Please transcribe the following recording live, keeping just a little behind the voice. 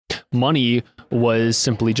money was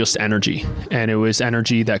simply just energy, and it was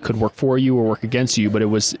energy that could work for you or work against you. But it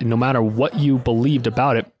was, no matter what you believed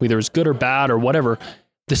about it, whether it was good or bad or whatever,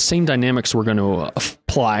 the same dynamics were going to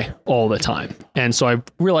apply all the time. And so I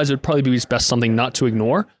realized it would probably be best something not to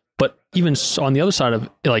ignore, but even on the other side of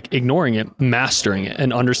like ignoring it, mastering it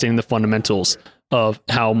and understanding the fundamentals of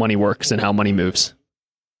how money works and how money moves.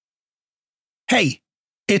 Hey,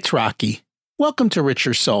 it's Rocky. Welcome to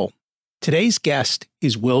Richer Soul. Today's guest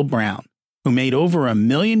is Will Brown, who made over $1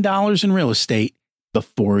 million in real estate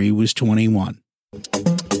before he was 21.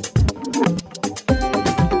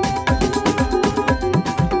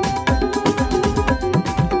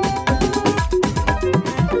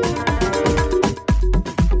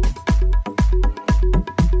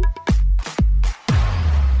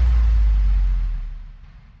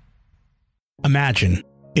 Imagine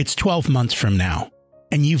it's 12 months from now,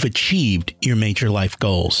 and you've achieved your major life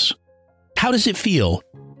goals. How does it feel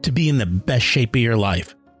to be in the best shape of your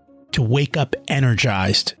life? To wake up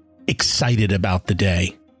energized, excited about the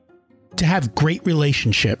day? To have great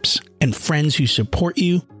relationships and friends who support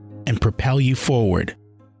you and propel you forward?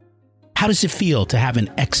 How does it feel to have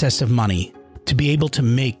an excess of money, to be able to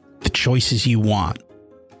make the choices you want?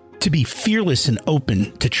 To be fearless and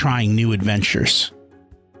open to trying new adventures?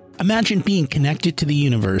 Imagine being connected to the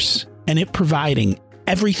universe and it providing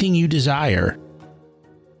everything you desire.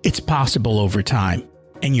 It's possible over time,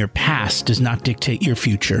 and your past does not dictate your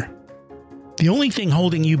future. The only thing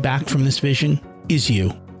holding you back from this vision is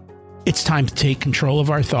you. It's time to take control of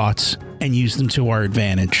our thoughts and use them to our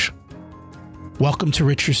advantage. Welcome to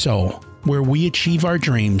Richer Soul, where we achieve our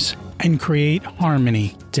dreams and create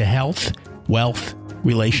harmony to health, wealth,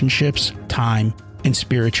 relationships, time, and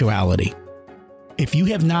spirituality. If you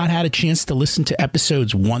have not had a chance to listen to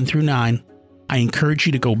episodes 1 through 9, I encourage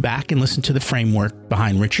you to go back and listen to the framework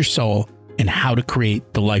behind Richer Soul and how to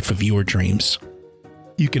create the life of your dreams.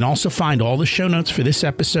 You can also find all the show notes for this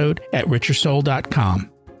episode at richersoul.com.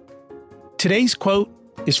 Today's quote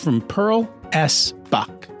is from Pearl S.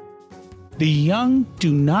 Buck. The young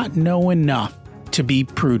do not know enough to be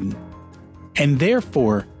prudent, and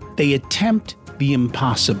therefore they attempt the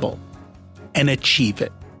impossible and achieve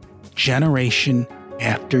it, generation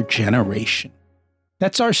after generation.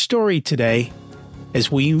 That's our story today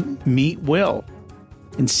as we meet Will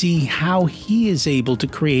and see how he is able to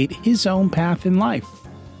create his own path in life.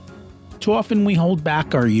 Too often we hold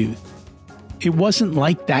back our youth. It wasn't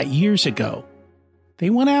like that years ago. They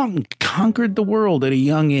went out and conquered the world at a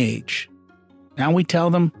young age. Now we tell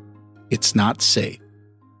them it's not safe.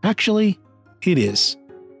 Actually, it is.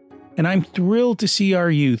 And I'm thrilled to see our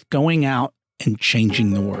youth going out and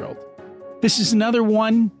changing the world. This is another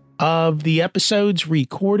one of the episodes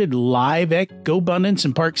recorded live at GoBundance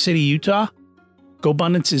in Park City, Utah.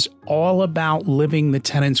 GoBundance is all about living the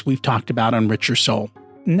tenets we've talked about on Richer Soul.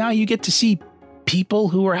 Now you get to see people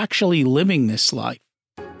who are actually living this life.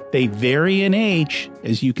 They vary in age,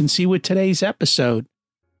 as you can see with today's episode,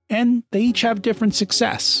 and they each have different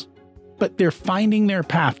success. But they're finding their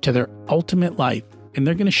path to their ultimate life, and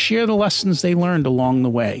they're going to share the lessons they learned along the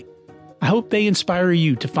way. I hope they inspire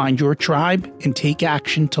you to find your tribe and take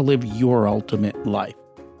action to live your ultimate life.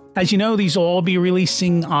 As you know, these will all be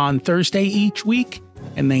releasing on Thursday each week,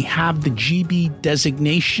 and they have the GB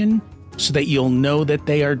designation so that you'll know that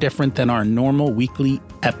they are different than our normal weekly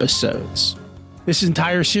episodes. This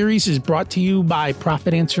entire series is brought to you by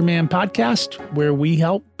Profit Answer Man Podcast, where we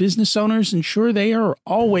help business owners ensure they are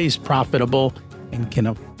always profitable and can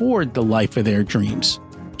afford the life of their dreams.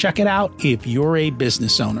 Check it out if you're a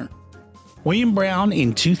business owner. William Brown,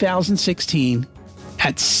 in 2016,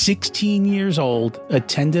 at 16 years old,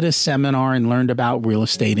 attended a seminar and learned about real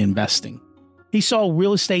estate investing. He saw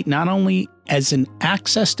real estate not only as an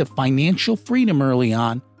access to financial freedom early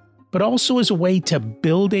on, but also as a way to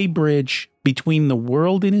build a bridge between the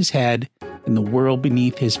world in his head and the world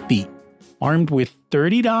beneath his feet. Armed with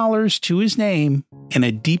 $30 to his name and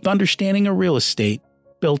a deep understanding of real estate,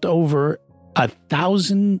 built over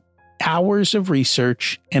 1,000 hours of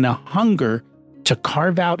research and a hunger to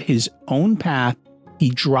carve out his own path, he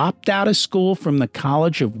dropped out of school from the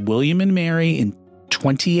College of William and Mary in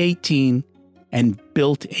 2018 and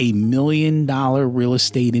built a $1 million real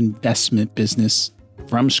estate investment business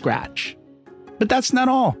from scratch. But that's not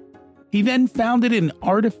all. He then founded an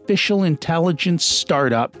artificial intelligence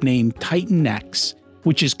startup named TitanX,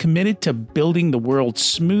 which is committed to building the world's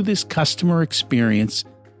smoothest customer experience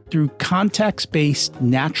through context-based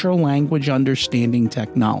natural language understanding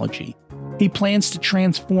technology. He plans to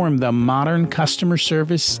transform the modern customer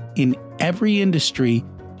service in every industry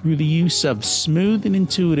through the use of smooth and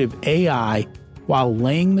intuitive AI while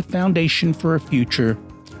laying the foundation for a future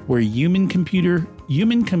where human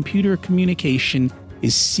computer communication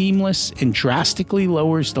is seamless and drastically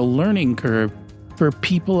lowers the learning curve for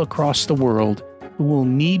people across the world who will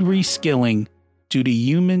need reskilling due to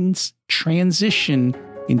humans' transition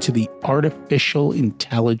into the artificial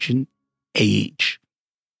intelligent age.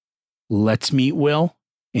 Let's meet Will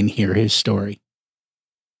and hear his story.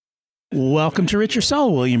 Welcome to Rich Your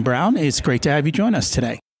Soul, William Brown. It's great to have you join us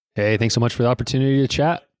today. Hey, thanks so much for the opportunity to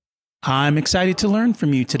chat. I'm excited to learn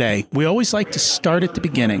from you today. We always like to start at the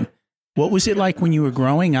beginning. What was it like when you were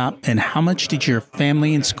growing up, and how much did your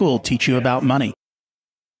family and school teach you about money?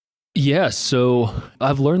 Yeah, so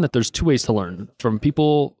I've learned that there's two ways to learn, from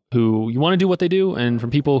people who you want to do what they do and from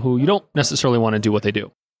people who you don't necessarily want to do what they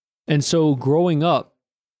do. And so growing up,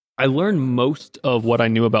 I learned most of what I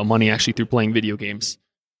knew about money actually through playing video games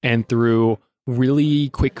and through really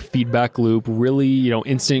quick feedback loop, really,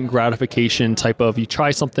 instant gratification type of, you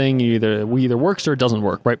try something, it either works or it doesn't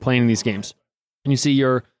work, right? Playing these games. And you see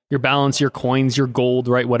your balance, your coins, your gold,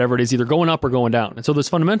 right? Whatever it is, either going up or going down. And so those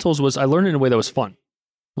fundamentals I learned in a way that was fun.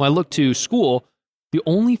 When I looked to school, the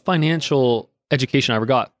only financial education I ever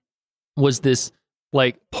got was this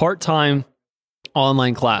part-time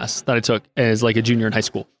online class that I took as a junior in high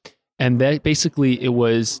school. And that basically, it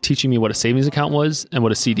was teaching me what a savings account was and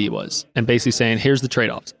what a CD was. And basically saying, here's the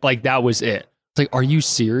trade-offs. That was it. It's are you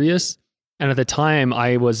serious? And at the time,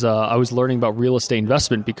 I was learning about real estate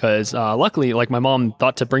investment because luckily, my mom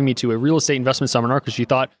thought to bring me to a real estate investment seminar because she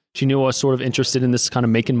thought she knew I was sort of interested in this kind of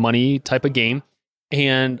making money type of game.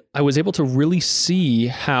 And I was able to really see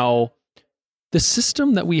how the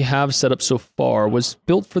system that we have set up so far was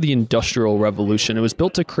built for the Industrial Revolution. It was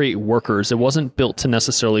built to create workers. It wasn't built to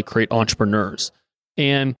necessarily create entrepreneurs.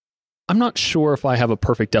 And I'm not sure if I have a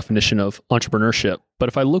perfect definition of entrepreneurship, but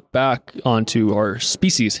if I look back onto our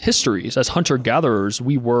species' histories, as hunter-gatherers,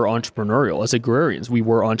 we were entrepreneurial. As agrarians, we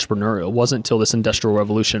were entrepreneurial. It wasn't until this Industrial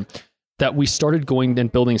Revolution that we started going and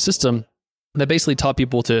building a system that basically taught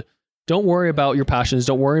people to don't worry about your passions,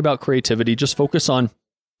 don't worry about creativity, just focus on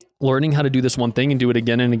learning how to do this one thing and do it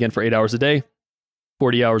again and again for 8 hours a day,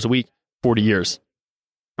 40 hours a week, 40 years.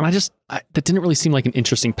 And that didn't really seem like an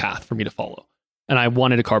interesting path for me to follow. And I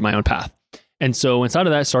wanted to carve my own path. And so inside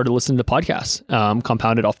of that, I started listening to podcasts,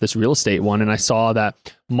 compounded off this real estate one. And I saw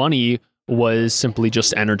that money was simply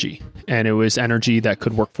just energy. And it was energy that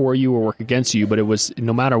could work for you or work against you. But it was,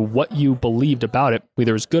 no matter what you believed about it,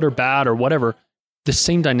 whether it was good or bad or whatever, the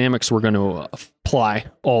same dynamics were going to apply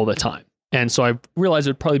all the time. And so I realized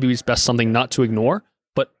it would probably be best something not to ignore,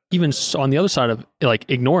 but even on the other side of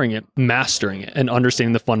ignoring it, mastering it and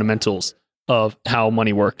understanding the fundamentals of how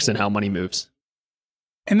money works and how money moves.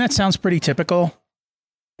 And that sounds pretty typical.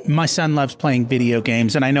 My son loves playing video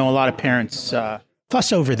games, and I know a lot of parents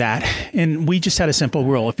fuss over that. And we just had a simple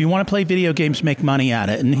rule. If you want to play video games, make money at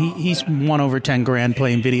it. And he's won over 10 grand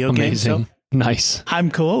playing video games. Amazing. So nice. I'm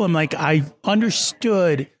cool. I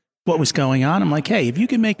understood what was going on. I'm like, hey, if you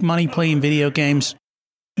can make money playing video games,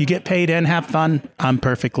 you get paid and have fun, I'm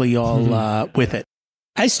perfectly all with it.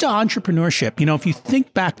 As to entrepreneurship, if you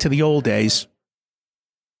think back to the old days,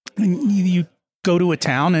 you go to a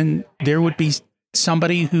town and there would be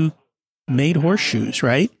somebody who made horseshoes,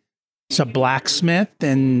 right? It's a blacksmith,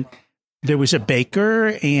 and there was a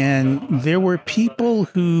baker, and there were people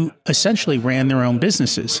who essentially ran their own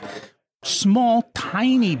businesses. Small,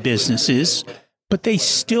 tiny businesses, but they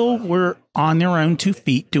still were on their own 2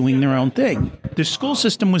 feet doing their own thing. The school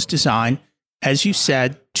system was designed, as you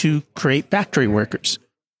said, to create factory workers,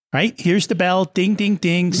 right? Here's the bell, ding, ding,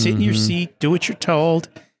 ding, sit in your seat, do what you're told.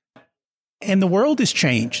 And the world has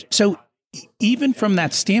changed. So even from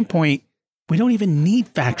that standpoint, we don't even need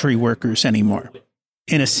factory workers anymore,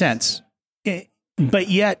 in a sense. But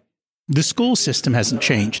yet, the school system hasn't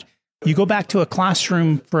changed. You go back to a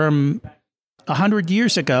classroom from 100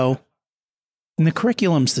 years ago, and the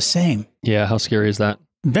curriculum's the same. Yeah, how scary is that?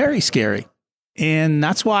 Very scary. And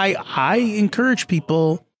that's why I encourage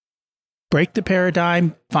people, break the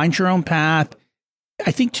paradigm, find your own path.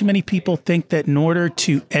 I think too many people think that in order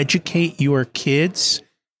to educate your kids,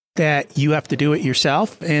 that you have to do it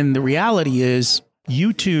yourself. And the reality is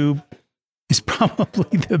YouTube is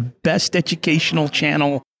probably the best educational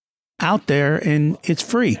channel out there, and it's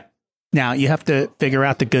free. Now, you have to figure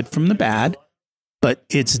out the good from the bad, but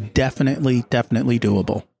it's definitely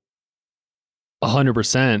doable.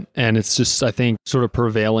 100%. And it's just, I think, sort of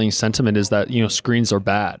prevailing sentiment is that, screens are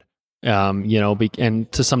bad.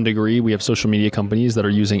 And to some degree, we have social media companies that are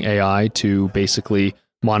using AI to basically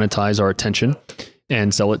monetize our attention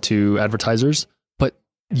and sell it to advertisers. But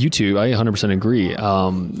YouTube, I 100% agree.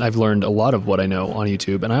 I've learned a lot of what I know on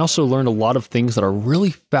YouTube, and I also learned a lot of things that are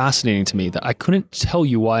really fascinating to me that I couldn't tell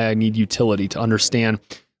you why I need utility to understand,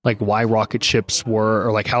 like why rocket ships were,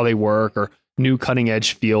 or like how they work, or new cutting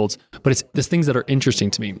edge fields. But it's these things that are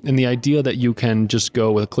interesting to me. And the idea that you can just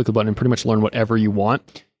go with a click of a button and pretty much learn whatever you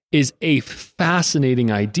want is a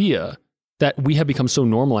fascinating idea that we have become so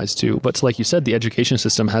normalized to. But like you said, the education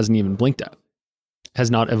system hasn't even blinked at,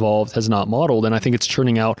 has not evolved, has not modeled. And I think it's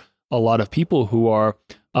churning out a lot of people who are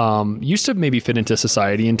used to maybe fit into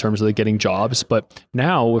society in terms of like getting jobs. But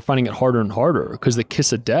now we're finding it harder and harder, because the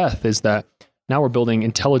kiss of death is that now we're building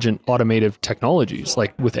intelligent automative technologies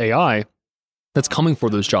like with AI that's coming for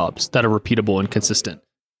those jobs that are repeatable and consistent.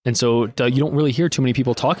 And so you don't really hear too many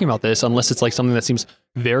people talking about this unless it's like something that seems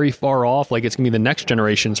very far off, like it's going to be the next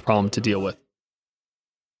generation's problem to deal with.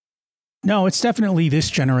 No, it's definitely this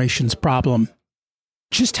generation's problem.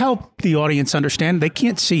 Just help the audience understand they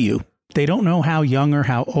can't see you. They don't know how young or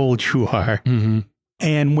how old you are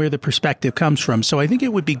and where the perspective comes from. So I think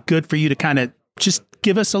it would be good for you to kind of just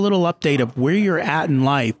give us a little update of where you're at in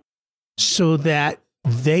life so that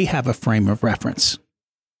they have a frame of reference.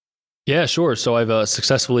 Yeah, sure. So I've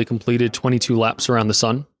successfully completed 22 laps around the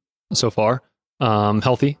sun so far.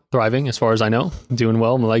 Healthy, thriving as far as I know, doing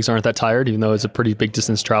well. My legs aren't that tired, even though it's a pretty big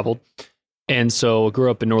distance traveled. And so I grew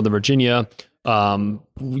up in Northern Virginia,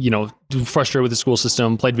 frustrated with the school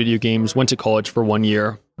system, played video games, went to college for 1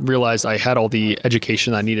 year, realized I had all the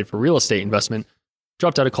education I needed for real estate investment,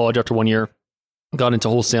 dropped out of college after 1 year, got into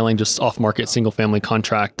wholesaling, just off market, single family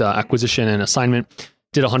contract acquisition and assignment,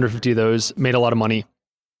 did 150 of those, made a lot of money.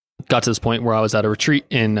 Got to this point where I was at a retreat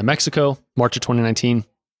in Mexico, March of 2019,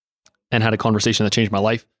 and had a conversation that changed my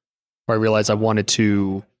life, where I realized I wanted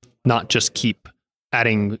to not just keep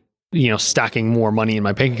adding, stacking more money in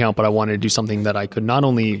my bank account, but I wanted to do something that I could not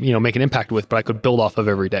only, make an impact with, but I could build off of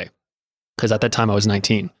every day. Because at that time I was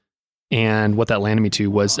 19. And what that landed me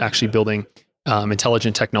to was actually building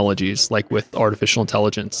intelligent technologies, like with artificial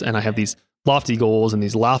intelligence. And I have these lofty goals and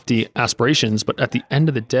these lofty aspirations, but at the end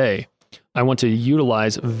of the day, I want to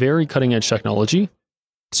utilize very cutting edge technology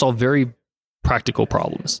to solve very practical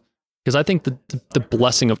problems. Because I think the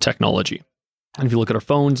blessing of technology, and if you look at our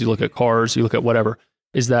phones, you look at cars, you look at whatever,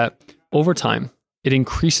 is that over time, it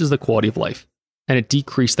increases the quality of life and it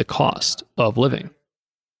decreases the cost of living.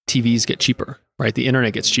 TVs get cheaper, right? The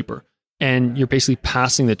internet gets cheaper. And you're basically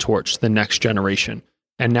passing the torch to the next generation.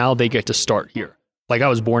 And now they get to start here. Like I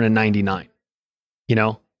was born in 99,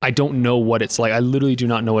 I don't know what it's like. I literally do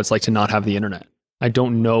not know what it's like to not have the internet. I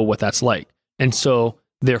don't know what that's like. And so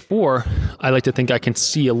therefore, I like to think I can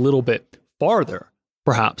see a little bit farther,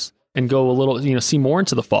 perhaps, and go a little, see more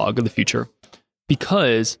into the fog of the future,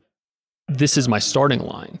 because this is my starting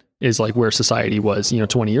line, is like where society was,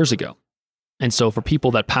 20 years ago. And so for people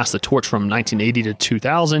that pass the torch from 1980 to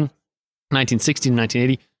 2000, 1960 to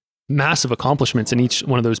 1980, massive accomplishments in each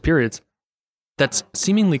one of those periods, that's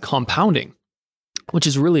seemingly compounding, which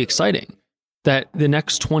is really exciting, that the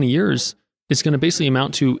next 20 years is going to basically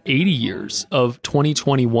amount to 80 years of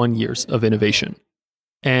 2021 years of innovation.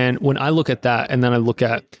 And when I look at that, and then I look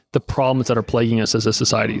at the problems that are plaguing us as a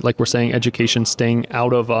society, like we're saying, education staying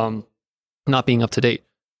out of, not being up to date,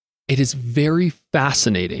 it is very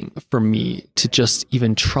fascinating for me to just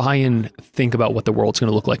even try and think about what the world's going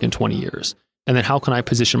to look like in 20 years. And then how can I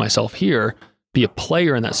position myself here, be a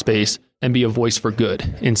player in that space, and be a voice for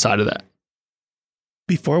good inside of that.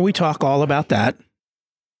 Before we talk all about that,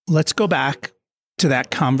 let's go back to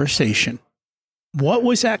that conversation. What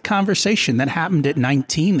was that conversation that happened at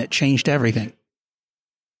 19 that changed everything?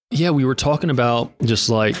 Yeah, we were talking about just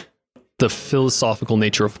like the philosophical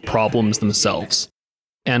nature of problems themselves.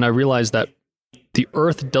 And I realized that the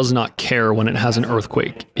earth does not care when it has an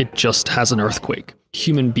earthquake. It just has an earthquake.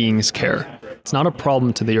 Human beings care. It's not a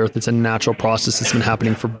problem to the earth. It's a natural process that's been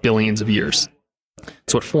happening for billions of years.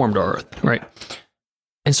 It's what formed our earth, right?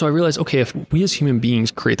 And so I realized, okay, if we as human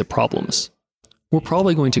beings create the problems, we're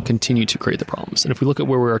probably going to continue to create the problems. And if we look at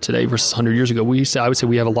where we are today versus 100 years ago, I would say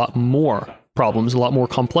we have a lot more problems, a lot more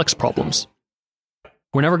complex problems.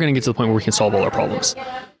 We're never going to get to the point where we can solve all our problems.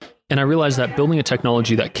 And I realized that building a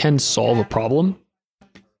technology that can solve a problem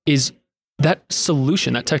is that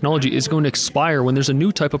solution, that technology is going to expire when there's a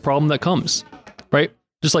new type of problem that comes, right?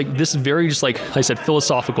 Just like this very, just like I said,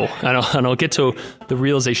 philosophical, and I'll get to the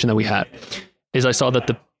realization that we had, is I saw that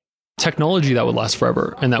the technology that would last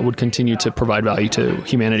forever and that would continue to provide value to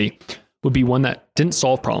humanity would be one that didn't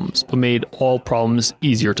solve problems, but made all problems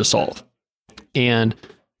easier to solve. And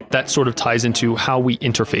that sort of ties into how we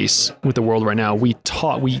interface with the world right now. We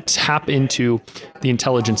tap into the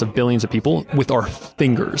intelligence of billions of people with our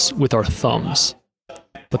fingers, with our thumbs.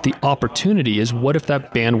 But the opportunity is, what if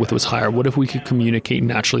that bandwidth was higher? What if we could communicate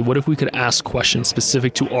naturally? What if we could ask questions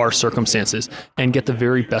specific to our circumstances and get the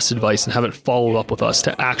very best advice and have it follow up with us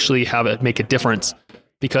to actually have it make a difference?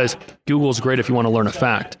 Because Google is great if you want to learn a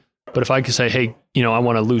fact. But if I could say, hey, I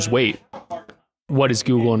want to lose weight, what is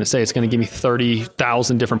Google going to say? It's going to give me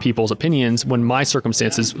 30,000 different people's opinions when my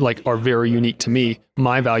circumstances are very unique to me.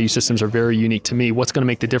 My value systems are very unique to me. What's going to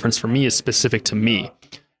make the difference for me is specific to me.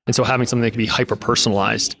 And so having something that can be hyper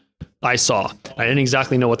personalized, I didn't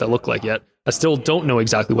exactly know what that looked like yet. I still don't know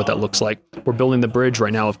exactly what that looks like. We're building the bridge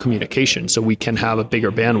right now of communication so we can have a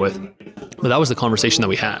bigger bandwidth. But that was the conversation that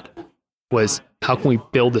we had, was how can we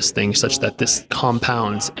build this thing such that this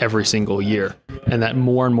compounds every single year and that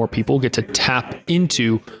more and more people get to tap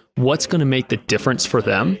into what's going to make the difference for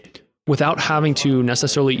them without having to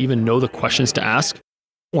necessarily even know the questions to ask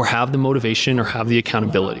or have the motivation or have the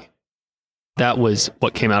accountability. That was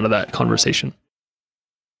what came out of that conversation.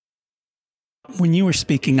 When you were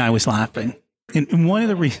speaking, I was laughing. And one of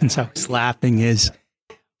the reasons I was laughing is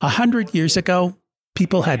 100 years ago,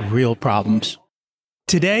 people had real problems.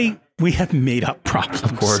 Today, we have made up problems.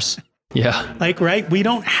 Of course. Yeah. Right? We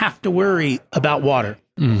don't have to worry about water.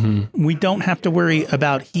 Mm-hmm. We don't have to worry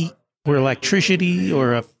about heat or electricity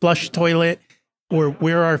or a flush toilet or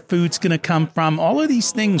where our food's going to come from. All of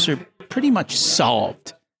these things are pretty much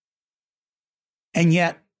solved. And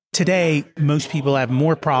yet today, most people have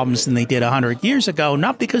more problems than they did 100 years ago,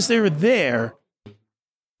 not because they were there,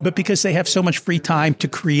 but because they have so much free time to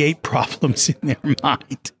create problems in their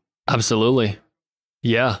mind. Absolutely.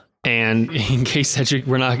 Yeah. And in case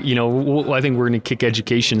we're not, I think we're going to kick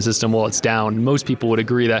education system while it's down. Most people would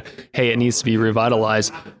agree that, hey, it needs to be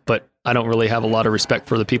revitalized, but I don't really have a lot of respect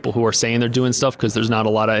for the people who are saying they're doing stuff because there's not a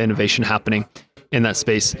lot of innovation happening in that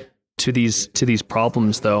space. To these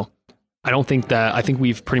problems, though, I think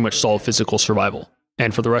we've pretty much solved physical survival.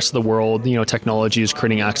 And for the rest of the world, technology is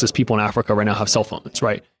creating access. People in Africa right now have cell phones,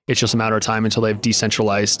 right? It's just a matter of time until they have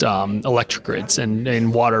decentralized electric grids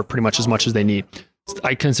and water pretty much as they need.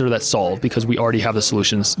 I consider that solved because we already have the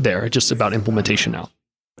solutions there. It's just about implementation now.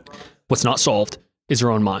 What's not solved is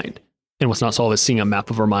our own mind. And what's not solved is seeing a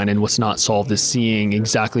map of our mind. And what's not solved is seeing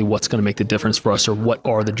exactly what's going to make the difference for us, or what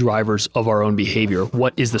are the drivers of our own behavior?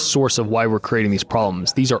 What is the source of why we're creating these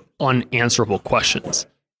problems? These are unanswerable questions.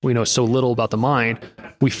 We know so little about the mind.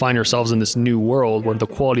 We find ourselves in this new world where the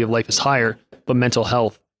quality of life is higher, but mental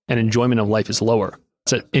health and enjoyment of life is lower.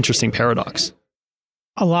 It's an interesting paradox.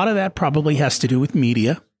 A lot of that probably has to do with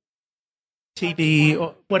media,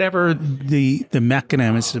 TV, whatever the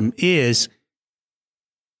mechanism is.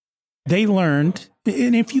 They learned,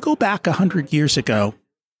 and if you go back 100 years ago,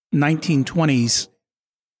 1920s,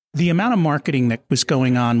 the amount of marketing that was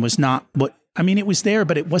going on was not it was there,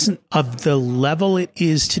 but it wasn't of the level it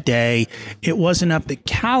is today. It wasn't of the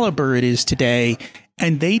caliber it is today.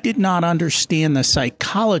 And they did not understand the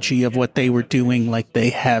psychology of what they were doing like they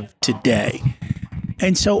have today.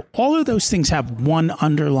 And so all of those things have one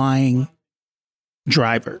underlying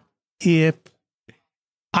driver. If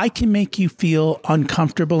I can make you feel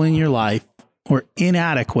uncomfortable in your life or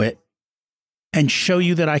inadequate and show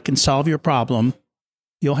you that I can solve your problem,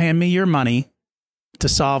 you'll hand me your money to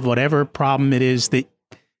solve whatever problem it is that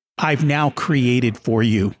I've now created for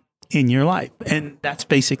you in your life. And that's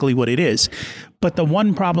basically what it is. But the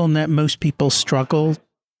one problem that most people struggle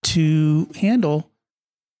to handle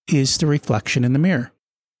is the reflection in the mirror.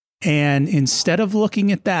 And instead of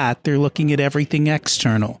looking at that, they're looking at everything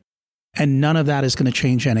external. And none of that is going to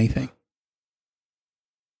change anything.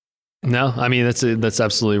 No, I mean, that's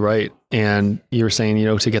absolutely right. And you were saying,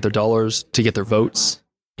 to get their dollars, to get their votes,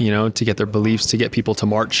 to get their beliefs, to get people to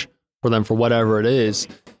march for them for whatever it is.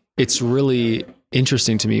 It's really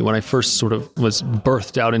interesting to me when I first sort of was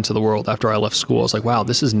birthed out into the world after I left school. I was like, wow,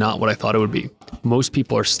 this is not what I thought it would be. Most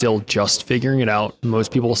people are still just figuring it out.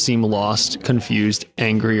 Most people seem lost, confused,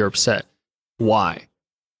 angry, or upset. Why?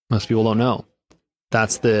 Most people don't know.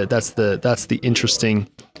 That's the interesting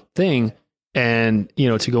thing. And,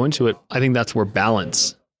 to go into it, I think that's where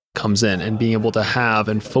balance comes in, and being able to have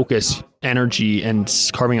and focus energy and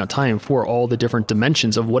carving out time for all the different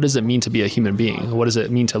dimensions of what does it mean to be a human being? What does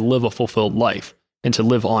it mean to live a fulfilled life and to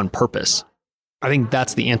live on purpose? I think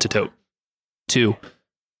that's the antidote to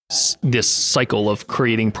this cycle of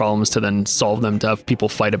creating problems to then solve them, to have people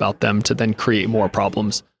fight about them, to then create more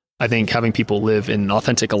problems. I think having people live in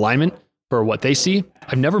authentic alignment for what they see.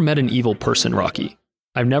 I've never met an evil person, Rocky.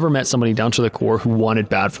 I've never met somebody down to the core who wanted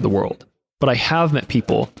bad for the world. But I have met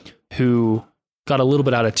people who got a little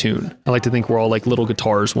bit out of tune. I like to think we're all like little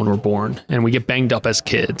guitars when we're born, and we get banged up as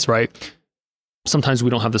kids, right? sometimes we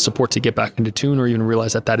don't have the support to get back into tune or even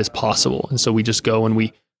realize that that is possible. And so we just go and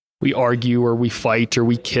we argue or we fight or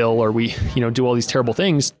we kill or we, do all these terrible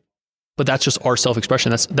things. But that's just our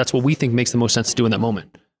self-expression. That's what we think makes the most sense to do in that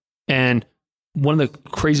moment. And one of the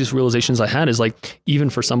craziest realizations I had is like, even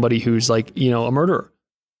for somebody who's like, a murderer,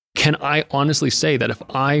 can I honestly say that if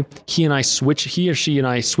he or she and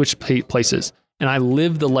I switch places and I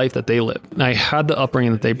live the life that they live and I had the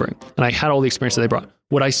upbringing that they bring and I had all the experience that they brought,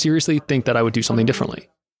 would I seriously think that I would do something differently?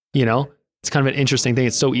 It's kind of an interesting thing.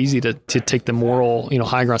 It's so easy to take the moral,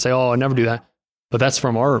 high ground and say, oh, I never do that. But that's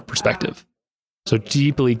from our perspective. So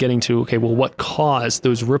deeply getting to, okay, well, what caused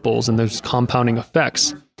those ripples and those compounding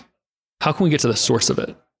effects? How can we get to the source of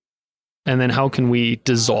it? And then how can we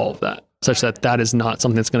dissolve that such that that is not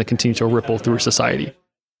something that's going to continue to ripple through society?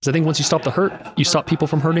 Because I think once you stop the hurt, you stop people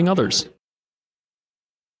from hurting others.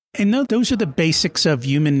 And those are the basics of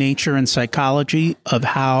human nature and psychology of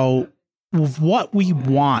what we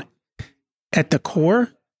want at the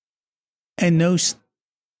core. And the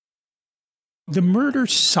murder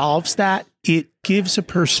solves that. It gives a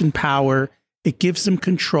person power. It gives them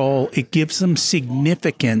control. It gives them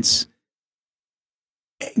significance.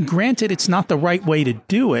 Granted, it's not the right way to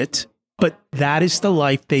do it, but that is the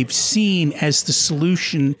life they've seen as the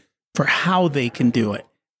solution for how they can do it.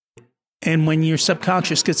 And when your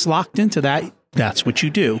subconscious gets locked into that, that's what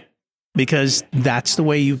you do, because that's the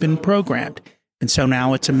way you've been programmed. And so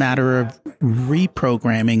now it's a matter of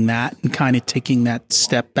reprogramming that and kind of taking that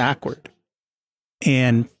step backward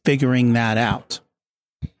and figuring that out.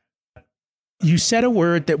 You said a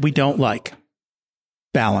word that we don't like: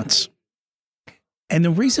 balance. And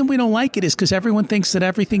the reason we don't like it is because everyone thinks that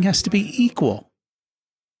everything has to be equal,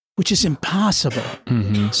 which is impossible.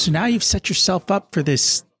 Mm-hmm. So now you've set yourself up for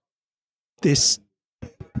this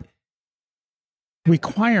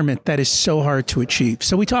requirement that is so hard to achieve.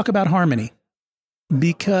 So we talk about harmony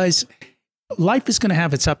because life is going to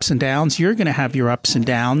have its ups and downs. You're going to have your ups and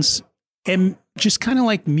downs. And just kind of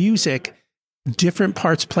like music, different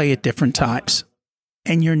parts play at different times.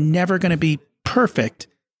 And you're never going to be perfect,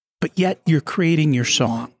 but yet you're creating your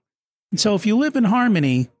song. And so if you live in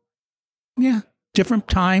harmony, different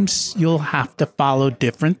times you'll have to follow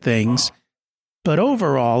different things. But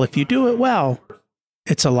overall, if you do it well,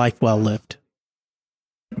 it's a life well lived.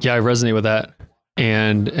 Yeah, I resonate with that.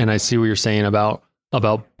 And I see what you're saying about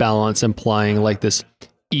balance, implying like this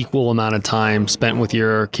equal amount of time spent with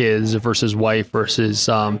your kids versus wife versus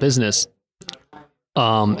business.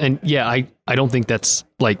 I don't think that's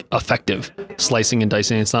like effective, slicing and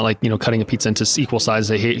dicing. It's not like, cutting a pizza into equal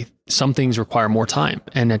sizes. Some things require more time,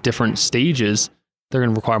 and at different stages, they're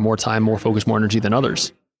going to require more time, more focus, more energy than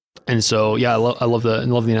others. And so, I love the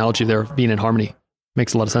analogy there of being in harmony.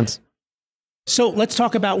 Makes a lot of sense. So let's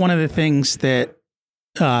talk about one of the things that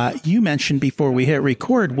you mentioned before we hit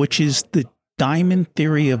record, which is the diamond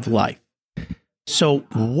theory of life. So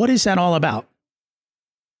what is that all about?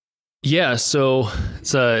 Yeah, so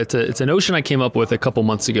it's a notion I came up with a couple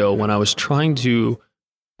months ago when I was trying to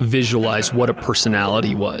visualize what a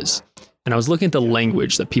personality was. And I was looking at the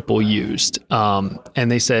language that people used.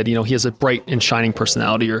 And they said, he has a bright and shining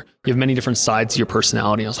personality, or you have many different sides to your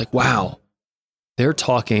personality. And I was like, wow, they're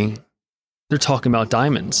talking about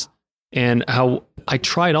diamonds. And how I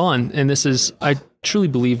tried on, and I truly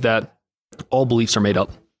believe that all beliefs are made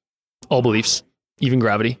up. All beliefs, even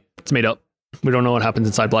gravity, it's made up. We don't know what happens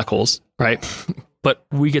inside black holes, right? But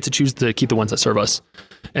we get to choose to keep the ones that serve us.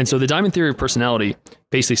 And so the diamond theory of personality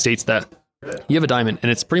basically states that you have a diamond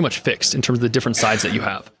and it's pretty much fixed in terms of the different sides that you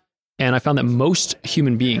have. And I found that most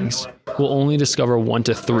human beings will only discover 1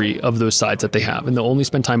 to 3 of those sides that they have. And they'll only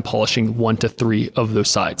spend time polishing 1 to 3 of those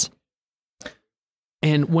sides.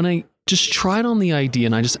 And when I just tried on the idea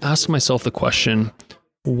and I just asked myself the question,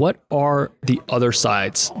 what are the other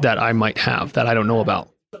sides that I might have that I don't know about?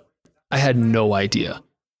 I had no idea.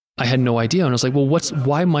 And I was like, well,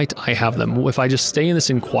 why might I have them? If I just stay in this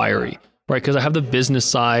inquiry, right? Because I have the business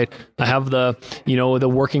side, I have the, the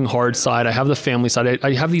working hard side, I have the family side,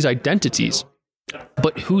 I have these identities.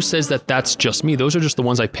 But who says that that's just me? Those are just the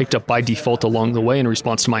ones I picked up by default along the way in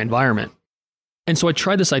response to my environment. And so I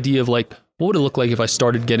tried this idea of like, what would it look like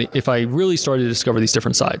if I really started to discover these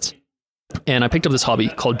different sides? And I picked up this hobby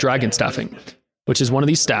called dragon staffing, which is one of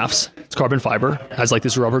these staffs. It's carbon fiber, has like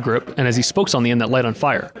this rubber grip, and has these spokes on the end that light on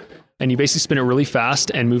fire. And you basically spin it really fast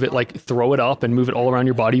and move it, like throw it up and move it all around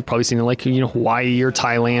your body. You've probably seen it like, Hawaii or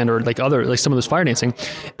Thailand or like some of those fire dancing.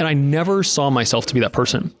 And I never saw myself to be that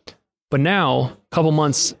person. But now, a couple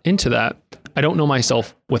months into that, I don't know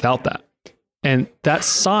myself without that. And that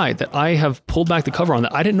side that I have pulled back the cover on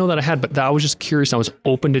that I didn't know that I had, but that I was just curious. I was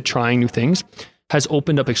open to trying new things. has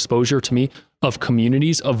opened up exposure to me of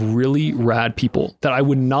communities of really rad people that I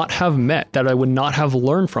would not have met, that I would not have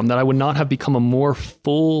learned from, that I would not have become a more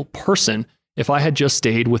full person if I had just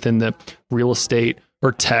stayed within the real estate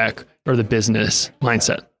or tech or the business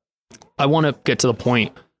mindset. I want to get to the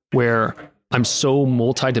point where I'm so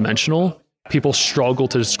multidimensional, people struggle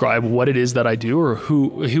to describe what it is that I do or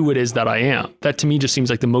who it is that I am. That to me just seems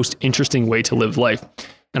like the most interesting way to live life.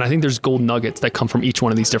 And I think there's gold nuggets that come from each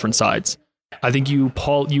one of these different sides. I think you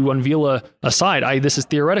unveil a side. This is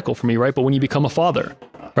theoretical for me, right? But when you become a father,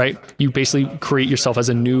 right, you basically create yourself as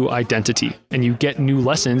a new identity and you get new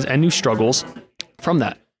lessons and new struggles from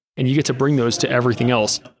that. And you get to bring those to everything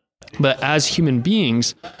else. But as human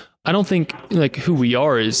beings, I don't think like who we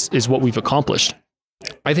are is what we've accomplished.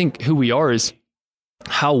 I think who we are is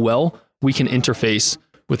how well we can interface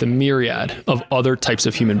with a myriad of other types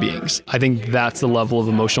of human beings. I think that's the level of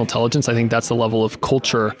emotional intelligence. I think that's the level of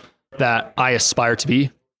culture that I aspire to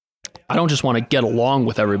be. I don't just want to get along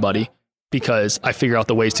with everybody because I figure out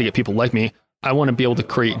the ways to get people like me. I want to be able to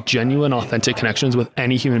create genuine, authentic connections with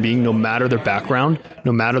any human being, no matter their background,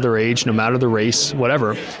 no matter their age, no matter their race,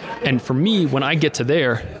 whatever. And for me, when I get to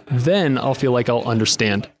there, then I'll feel like I'll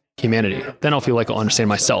understand humanity. Then I'll feel like I'll understand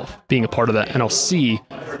myself being a part of that. And I'll see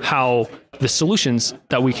how the solutions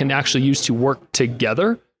that we can actually use to work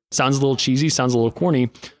together sounds a little cheesy, sounds a little corny,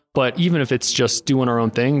 but even if it's just doing our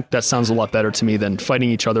own thing, that sounds a lot better to me than fighting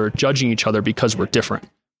each other, judging each other because we're different.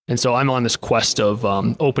 And so I'm on this quest of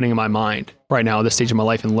opening my mind right now at this stage of my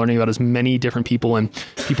life and learning about as many different people and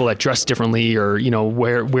people that dress differently or,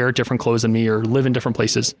 wear different clothes than me or live in different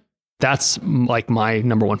places. That's like my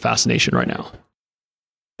number one fascination right now.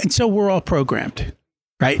 And so we're all programmed,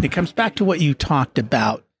 right? And it comes back to what you talked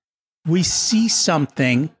about. We see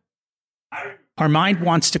something, our mind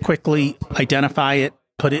wants to quickly identify it,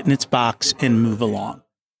 put it in its box, and move along.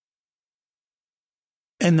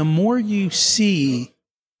 And the more you see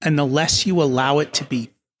and the less you allow it to be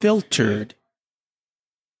filtered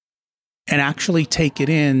and actually take it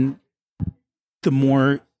in, the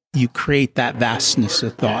more you create that vastness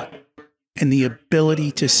of thought and the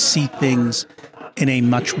ability to see things in a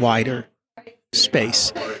much wider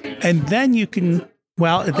space. And then you can,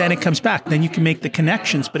 then it comes back. Then you can make the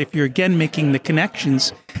connections. But if you're again making the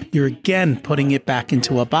connections, you're again putting it back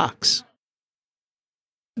into a box.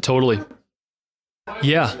 Totally.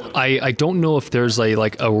 Yeah, I don't know if there's a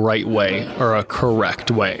right way or a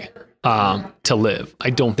correct way to live. I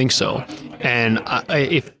don't think so. And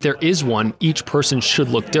if there is one, each person should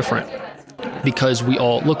look different because we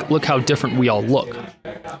all look how different we all look.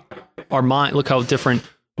 Our mind, look how different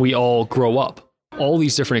we all grow up. All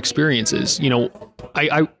these different experiences.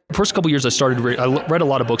 I first couple of years I read a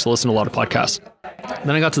lot of books, I listened to a lot of podcasts.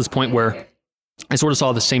 Then I got to this point where I sort of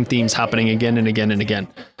saw the same themes happening again and again and again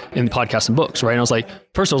in podcasts and books, right? And I was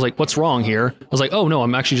like, what's wrong here? I was like, oh no,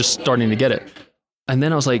 I'm actually just starting to get it. And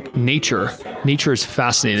then I was like, nature is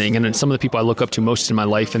fascinating. And then some of the people I look up to most in my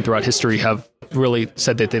life and throughout history have really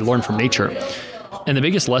said that they learned from nature. And the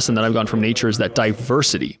biggest lesson that I've gotten from nature is that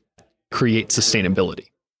diversity creates sustainability.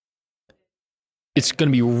 It's going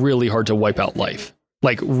to be really hard to wipe out life,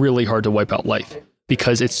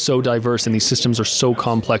 because it's so diverse and these systems are so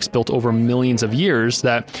complex, built over millions of years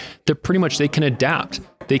that they can adapt.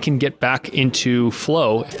 They can get back into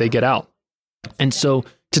flow if they get out. And so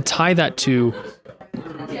to tie that to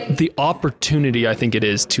the opportunity, I think it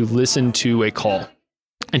is to listen to a call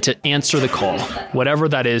and to answer the call, whatever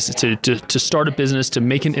that is, to start a business, to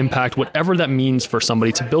make an impact, whatever that means for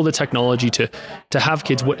somebody, to build a technology, to have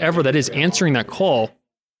kids, whatever that is, answering that call,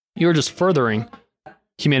 you're just furthering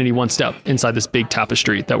humanity one step inside this big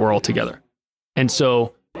tapestry that we're all together. And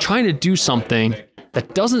so trying to do something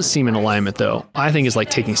that doesn't seem in alignment, though, I think is like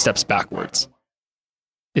taking steps backwards.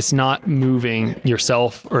 It's not moving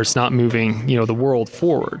yourself or it's not moving, the world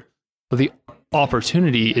forward. But the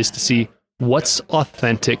opportunity is to see what's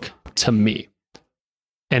authentic to me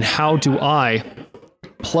and how do I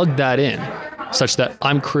plug that in such that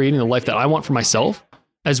I'm creating the life that I want for myself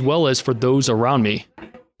as well as for those around me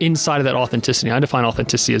inside of that authenticity. I define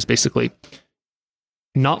authenticity as basically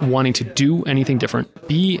not wanting to do anything different,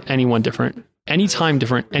 be anyone different, anytime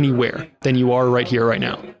different, anywhere than you are right here, right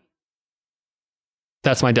now.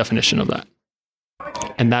 That's my definition of that.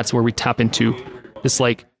 And that's where we tap into this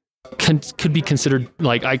could be considered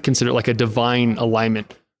I consider it a divine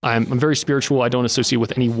alignment. I'm very spiritual. I don't associate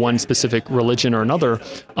with any one specific religion or another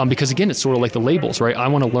because again, it's sort of like the labels, right? I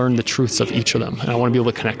want to learn the truths of each of them and I want to be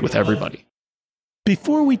able to connect with everybody.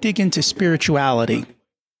 Before we dig into spirituality,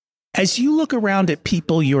 as you look around at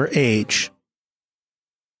people your age,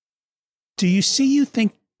 do you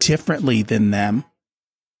think differently than them?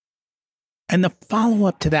 And the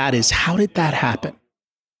follow-up to that is, how did that happen?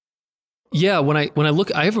 Yeah, when I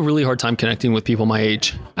look, I have a really hard time connecting with people my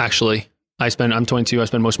age, actually. I'm 22, I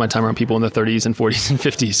spend most of my time around people in their 30s and 40s and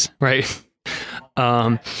 50s,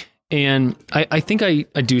 right? And I think I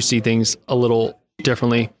do see things a little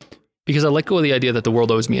differently because I let go of the idea that the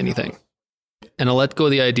world owes me anything. And I let go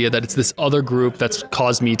of the idea that it's this other group that's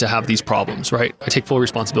caused me to have these problems, right? I take full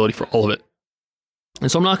responsibility for all of it. And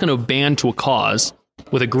so I'm not going to band to a cause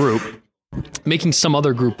with a group, making some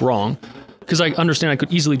other group wrong, because I understand I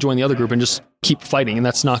could easily join the other group and just keep fighting, and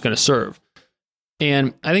that's not going to serve.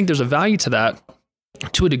 And I think there's a value to that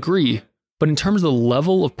to a degree, but in terms of the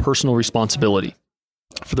level of personal responsibility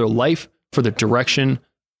for their life, for their direction,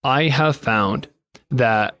 I have found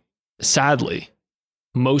that sadly,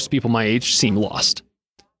 most people my age seem lost.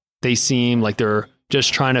 They seem like they're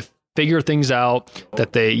just trying to figure things out,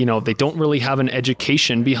 that they don't really have an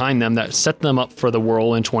education behind them that set them up for the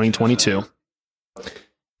world in 2022.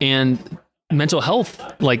 And mental health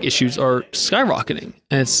issues are skyrocketing,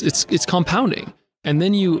 and it's compounding. And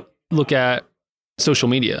then you look at social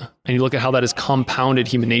media and you look at how that has compounded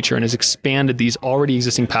human nature and has expanded these already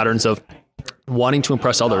existing patterns of wanting to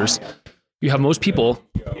impress others. You have most people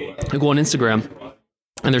who go on Instagram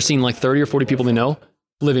and they're seeing 30 or 40 people they know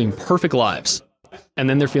living perfect lives. And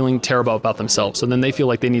then they're feeling terrible about themselves. So then they feel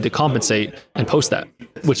like they need to compensate and post that,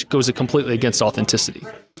 which goes completely against authenticity.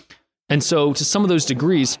 And so to some of those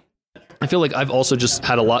degrees, I feel like I've also just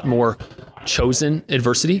had a lot more chosen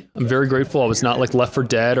adversity. I'm very grateful I was not left for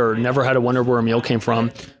dead or never had to wonder where a meal came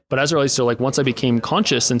from. But as it relates to once I became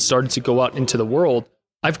conscious and started to go out into the world,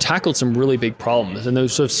 I've tackled some really big problems, and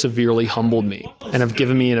those have severely humbled me and have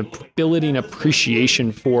given me an ability and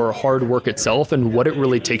appreciation for hard work itself and what it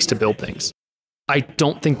really takes to build things. I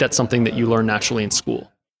don't think that's something that you learn naturally in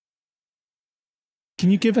school.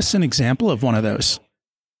 Can you give us an example of one of those?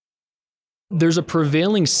 There's a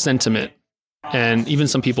prevailing sentiment, and even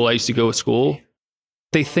some people I used to go to school,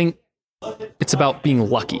 they think it's about being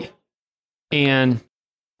lucky. And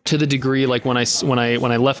to the degree, when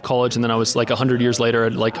I left college and then I was 100 years later,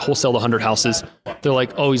 I'd wholesaled 100 houses. They're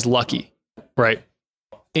like, oh, he's lucky, right?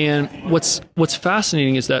 And what's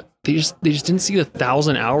fascinating is that they just didn't see the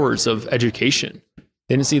 1,000 hours of education.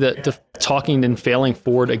 They didn't see the talking and failing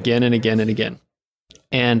forward again and again and again.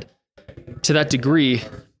 And to that degree,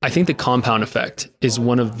 I think the compound effect is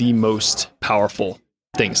one of the most powerful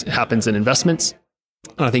things. It happens in investments,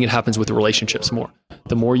 and I think it happens with relationships more.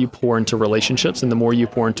 The more you pour into relationships and the more you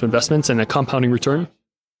pour into investments and a compounding return,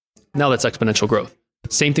 now that's exponential growth.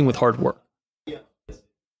 Same thing with hard work.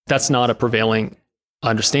 That's not a prevailing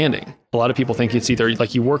understanding. A lot of people think it's either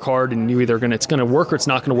you work hard and it's going to work or it's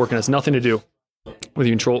not going to work, and it has nothing to do with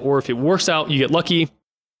your control. Or if it works out, you get lucky.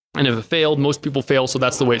 And if it failed, most people fail. So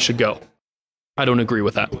that's the way it should go. I don't agree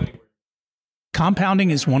with that. Compounding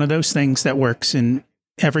is one of those things that works in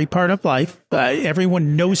every part of life.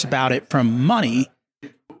 Everyone knows about it from money,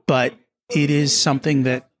 but it is something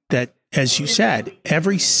that, as you said,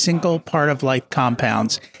 every single part of life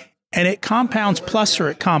compounds, and it compounds plus or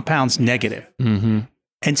it compounds negative. Mm-hmm.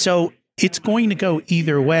 And so it's going to go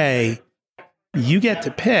either way. You get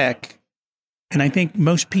to pick. And I think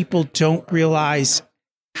most people don't realize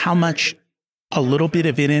how much a little bit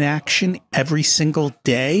of inaction every single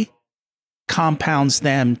day compounds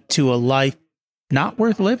them to a life not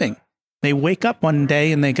worth living. They wake up one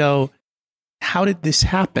day and they go, how did this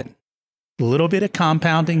happen? A little bit of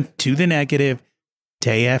compounding to the negative,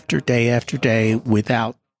 day after day after day,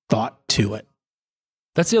 without thought to it.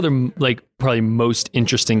 That's the other, probably most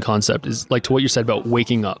interesting concept is to what you said about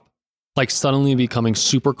waking up, suddenly becoming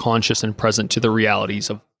super conscious and present to the realities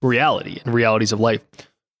of reality and realities of life.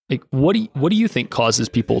 What do you think causes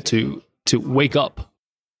people to wake up?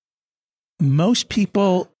 Most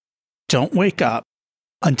people don't wake up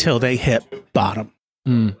until they hit bottom.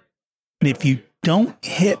 Mm. And if you don't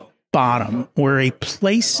hit bottom, or a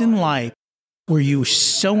place in life where you're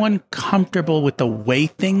so uncomfortable with the way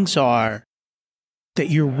things are that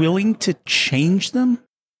you're willing to change them,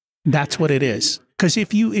 that's what it is. Because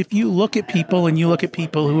if you look at people and you look at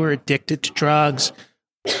people who are addicted to drugs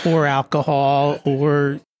or alcohol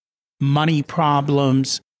or money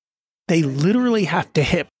problems, they literally have to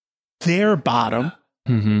hit their bottom,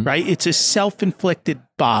 mm-hmm. right? It's a self-inflicted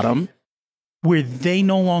bottom where they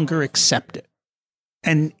no longer accept it.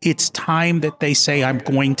 And it's time that they say, I'm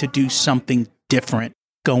going to do something different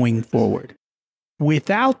going forward.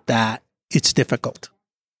 Without that, it's difficult.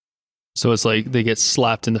 So it's they get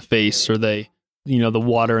slapped in the face, or the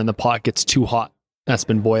water in the pot gets too hot. That's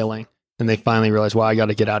been boiling. And they finally realize, wow, I got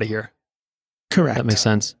to get out of here. Correct. That makes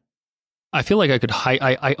sense. I feel like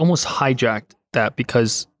I almost hijacked that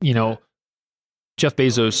because, Jeff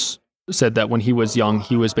Bezos said that when he was young,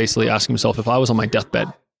 he was basically asking himself, if I was on my deathbed,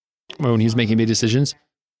 when he was making big decisions,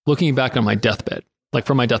 looking back on my deathbed, like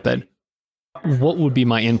from my deathbed, what would be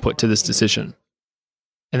my input to this decision?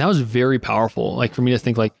 And that was very powerful. Like for me to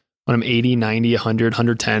think like when I'm 80, 90, 100,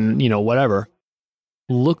 110, whatever,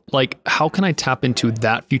 look like, how can I tap into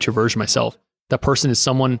that future version of myself? That person is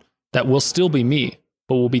someone that will still be me,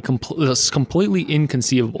 but will be completely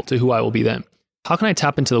inconceivable to who I will be then. How can I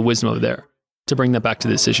tap into the wisdom of there to bring that back to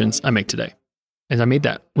the decisions I make today? And I made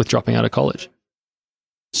that with dropping out of college.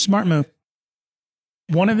 Smart move.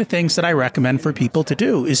 One of the things that I recommend for people to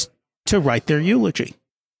do is to write their eulogy.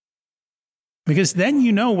 Because then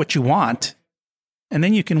you know what you want, and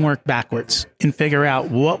then you can work backwards and figure out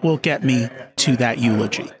what will get me to that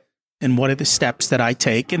eulogy and what are the steps that I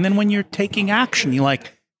take. And then when you're taking action, you're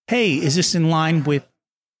like, hey, is this in line with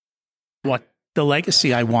what the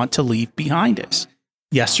legacy I want to leave behind is?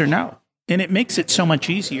 Yes or no? And it makes it so much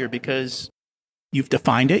easier because you've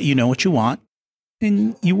defined it, you know what you want,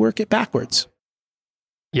 and you work it backwards.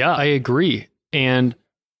 Yeah, I agree. And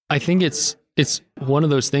I think it's one of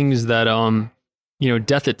those things that,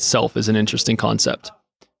 death itself is an interesting concept.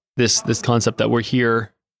 This concept that we're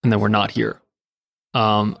here and then we're not here.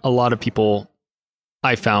 A lot of people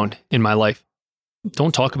I found in my life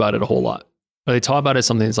don't talk about it a whole lot. Or they talk about it as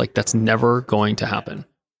something that's like, that's never going to happen,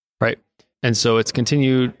 right? And so it's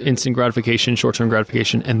continued instant gratification, short-term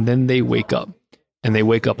gratification, and then they wake up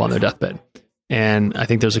on their deathbed. And I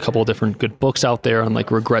think there's a couple of different good books out there on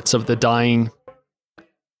like regrets of the dying.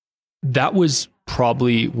 That was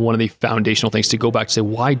probably one of the foundational things to go back to say,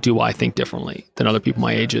 why do I think differently than other people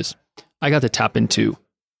my ages? I got to tap into,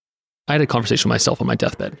 I had a conversation with myself on my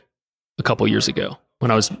deathbed a couple years ago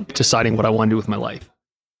when I was deciding what I want to do with my life.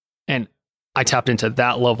 And I tapped into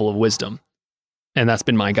that level of wisdom, and that's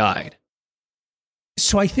been my guide.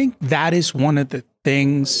 So I think that is one of the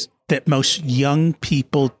things that most young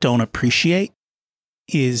people don't appreciate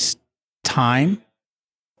is time.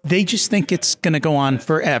 They just think it's going to go on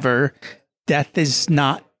forever. Death is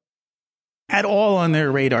not at all on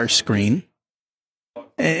their radar screen.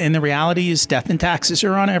 And the reality is death and taxes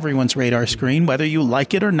are on everyone's radar screen, whether you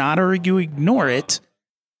like it or not, or you ignore it.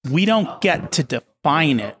 We don't get to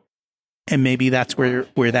define it. And maybe that's where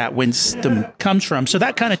that wisdom comes from. So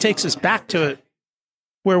that kind of takes us back to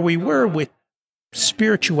where we were with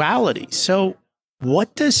spirituality. So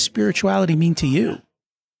what does spirituality mean to you?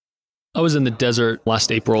 I was in the desert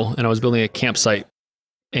last April and I was building a campsite,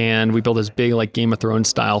 and we built this big like Game of Thrones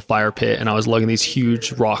style fire pit, and I was lugging these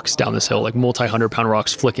huge rocks down this hill, like multi-100-pound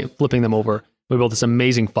rocks, flipping them over. We built this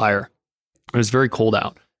amazing fire. It was very cold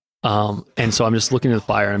out. And so I'm just looking at the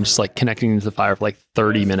fire. I'm just like connecting to the fire for like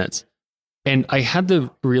 30 minutes. And I had the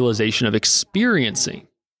realization of experiencing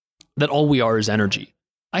that all we are is energy.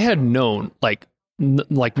 I had known like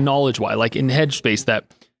knowledge-wise, like in headspace,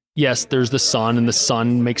 that yes, there's the sun, and the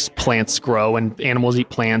sun makes plants grow, and animals eat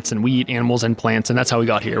plants, and we eat animals and plants, and that's how we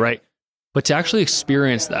got here, right? But to actually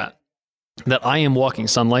experience that I am walking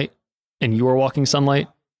sunlight, and you are walking sunlight,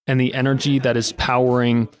 and the energy that is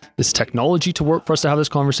powering this technology to work for us to have this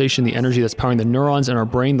conversation, the energy that's powering the neurons in our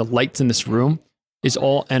brain, the lights in this room, is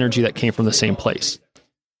all energy that came from the same place.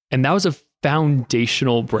 And that was a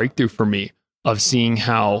foundational breakthrough for me of seeing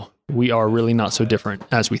how we are really not so different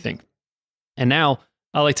as we think. And now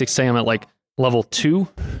I like to say I'm at like level 2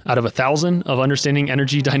 out of 1,000 of understanding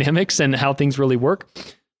energy dynamics and how things really work.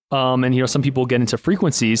 And some people get into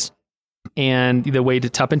frequencies, and the way to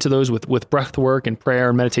tap into those with breath work and prayer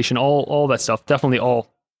and meditation, all that stuff, definitely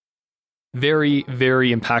all very,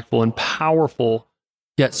 very impactful and powerful,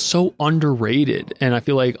 yet so underrated. And I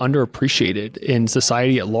feel like underappreciated in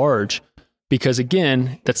society at large, because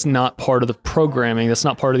again, that's not part of the programming. That's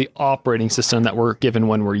not part of the operating system that we're given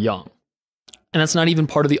when we're young. And that's not even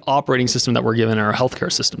part of the operating system that we're given in our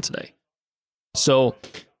healthcare system today. So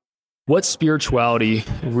what spirituality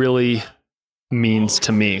really means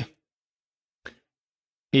to me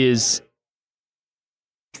is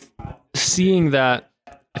seeing that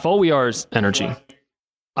if all we are is energy.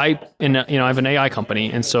 I have an AI company,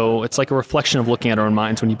 and so it's like a reflection of looking at our own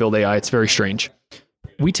minds. When you build AI, it's very strange.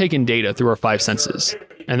 We take in data through our 5 senses,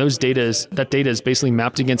 and that data is basically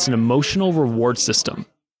mapped against an emotional reward system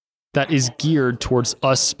that is geared towards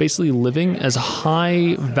us basically living as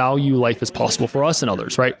high value life as possible for us and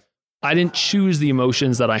others, right? I didn't choose the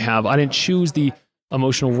emotions that I have. I didn't choose the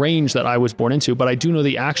emotional range that I was born into, but I do know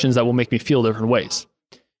the actions that will make me feel different ways.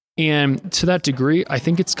 And to that degree, I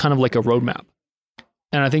think it's kind of like a roadmap.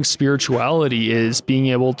 And I think spirituality is being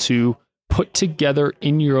able to put together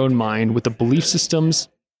in your own mind with the belief systems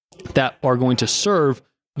that are going to serve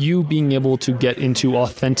you being able to get into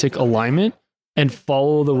authentic alignment and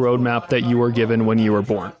follow the roadmap that you were given when you were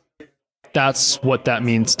born. That's what that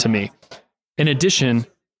means to me. In addition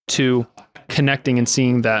to connecting and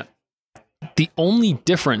seeing that the only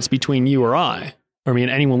difference between you or I, or me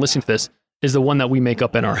and anyone listening to this, is the one that we make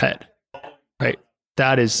up in our head, right?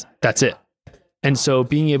 That's it. And so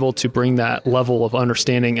being able to bring that level of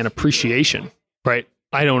understanding and appreciation, right?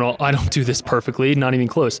 I don't know. I don't do this perfectly, not even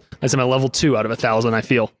close. I'm at level 2 out of 1,000, I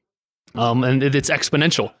feel. And it's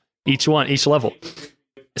exponential, each level.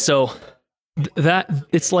 So that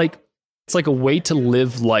it's like a way to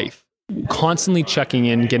live life, constantly checking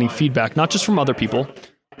in, getting feedback, not just from other people,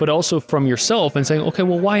 but also from yourself and saying, okay,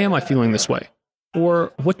 well, why am I feeling this way?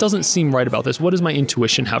 Or what doesn't seem right about this? What does my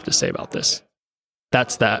intuition have to say about this?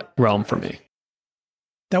 That's that realm for me.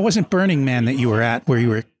 That wasn't Burning Man that you were at where you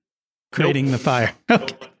were creating the fire.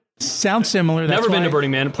 Okay. Sounds similar. Never been to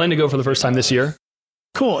Burning Man. Plan to go for the first time this year.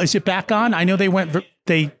 Cool. Is it back on? I know they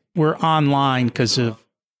were online because of...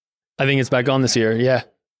 I think it's back on this year. Yeah.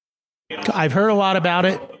 I've heard a lot about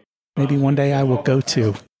it. Maybe one day I will go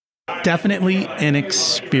to. Definitely an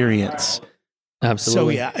experience.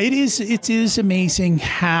 Absolutely. So yeah, it is amazing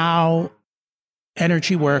how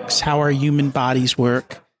energy works, how our human bodies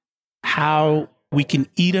work, how we can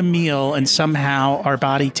eat a meal and somehow our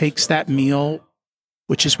body takes that meal,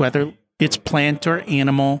 which is whether it's plant or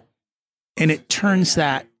animal, and it turns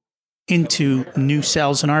that into new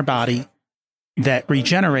cells in our body that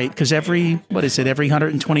regenerate. Because every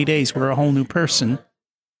 120 days, we're a whole new person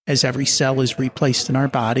as every cell is replaced in our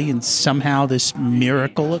body. And somehow this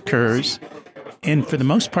miracle occurs. And for the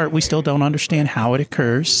most part, we still don't understand how it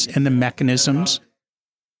occurs and the mechanisms.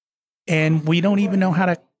 And we don't even know how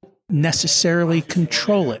to necessarily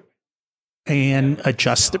control it and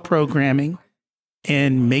adjust the programming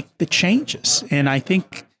and make the changes. And I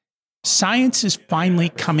think science is finally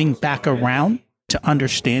coming back around to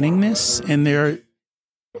understanding this. And there are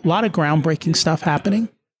a lot of groundbreaking stuff happening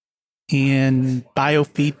in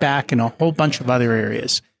biofeedback and a whole bunch of other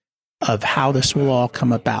areas of how this will all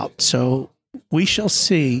come about. So we shall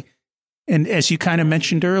see. And as you kind of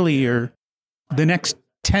mentioned earlier, the next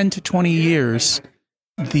 10 to 20 years,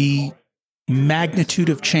 the magnitude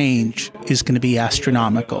of change is going to be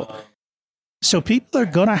astronomical. So people are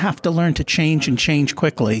going to have to learn to change and change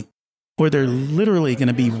quickly, or they're literally going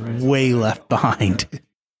to be way left behind.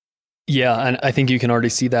 Yeah, and I think you can already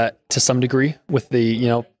see that to some degree with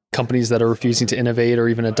the, companies that are refusing to innovate or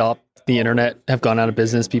even adopt the internet have gone out of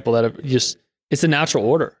business. People that have just, it's a natural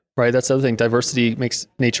order, right? That's the other thing. Diversity makes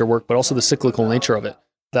nature work, but also the cyclical nature of it.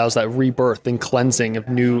 That was that rebirth and cleansing of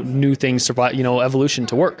new things, survive, evolution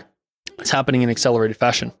to work. It's happening in accelerated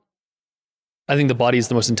fashion. I think the body is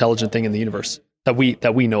the most intelligent thing in the universe that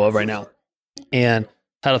we know of right now. And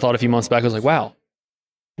had a thought a few months back. I was like, wow,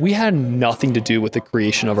 we had nothing to do with the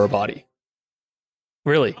creation of our body.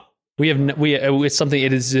 Really, it's something.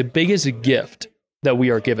 It is the biggest gift that we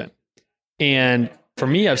are given. And for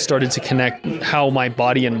me, I've started to connect how my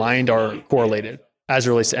body and mind are correlated as it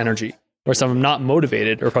relates to energy. Or if I'm not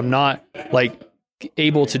motivated, or if I'm not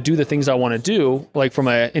able to do the things I want to do, from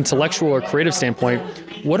an intellectual or creative standpoint,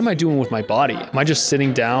 what am I doing with my body? Am I just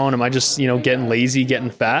sitting down? Am I just, getting lazy, getting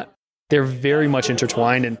fat? They're very much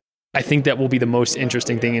intertwined. And I think that will be the most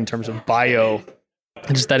interesting thing in terms of bio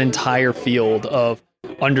and just that entire field of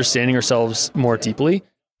understanding ourselves more deeply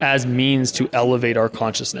as means to elevate our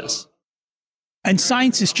consciousness. And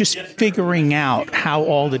science is just figuring out how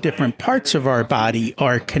all the different parts of our body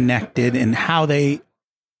are connected and how they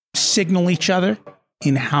signal each other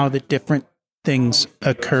and how the different things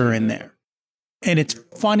occur in there. And it's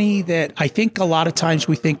funny that I think a lot of times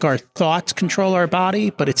we think our thoughts control our body,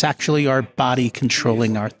 but it's actually our body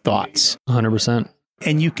controlling our thoughts. 100%.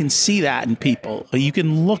 And you can see that in people. You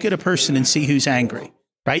can look at a person and see who's angry,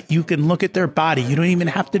 right? You can look at their body. You don't even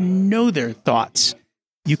have to know their thoughts.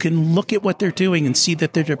 You can look at what they're doing and see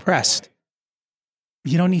that they're depressed.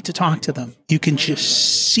 You don't need to talk to them. You can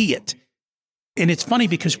just see it. And it's funny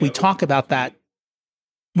because we talk about that.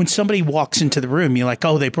 When somebody walks into the room, you're like,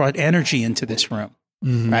 oh, they brought energy into this room,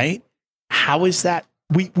 right? How is that?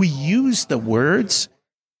 We use the words,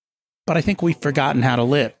 but I think we've forgotten how to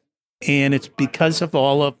live. And it's because of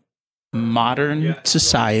all of modern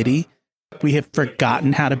society. We have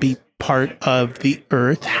forgotten how to be part of the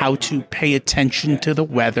earth, how to pay attention to the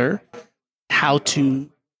weather, how to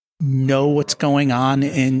know what's going on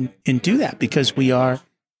and do that, because we are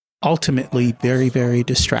ultimately very, very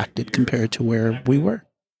distracted compared to where we were.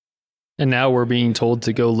 And now we're being told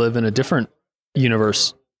to go live in a different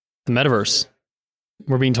universe, the metaverse.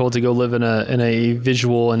 We're being told to go live in a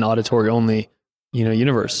visual and auditory only,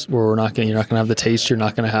 universe where you're not going to have the taste, you're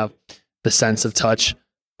not going to have the sense of touch.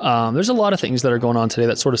 There's a lot of things that are going on today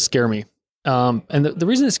that sort of scare me. And the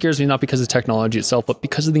reason it scares me, not because of technology itself, but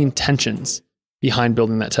because of the intentions behind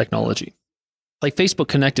building that technology. Like Facebook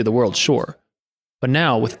connected the world, sure. But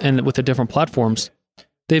now with the different platforms,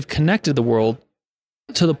 they've connected the world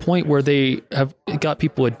to the point where they have got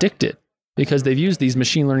people addicted because they've used these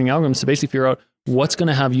machine learning algorithms to basically figure out what's going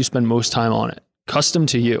to have you spend most time on it, custom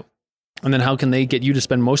to you. And then how can they get you to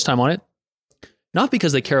spend most time on it? Not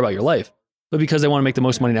because they care about your life, but because they want to make the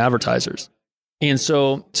most money to advertisers. And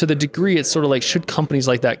so to the degree, it's sort of like, should companies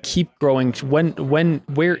like that keep growing?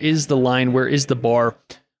 Where is the line? Where is the bar?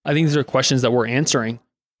 I think these are questions that we're answering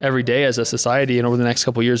every day as a society. And over the next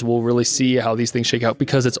couple of years, we'll really see how these things shake out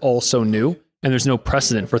because it's all so new and there's no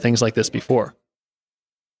precedent for things like this before.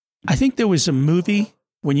 I think there was a movie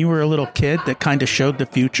when you were a little kid that kind of showed the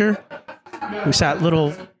future. It was that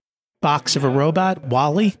little box of a robot,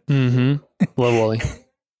 WALL-E. Mm-hmm. Love WALL-E.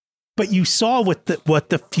 But you saw what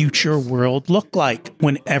the future world looked like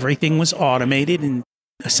when everything was automated and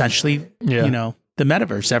essentially, the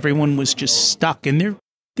metaverse. Everyone was just stuck. And there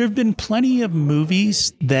have been plenty of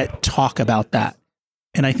movies that talk about that.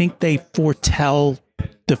 And I think they foretell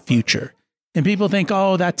the future. And people think,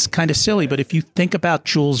 oh, that's kind of silly. But if you think about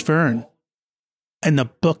Jules Verne and the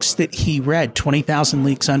books that he read, 20,000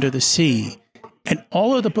 Leagues Under the Sea, and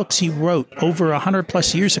all of the books he wrote over 100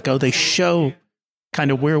 plus years ago, they show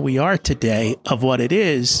kind of where we are today of what it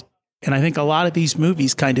is. And I think a lot of these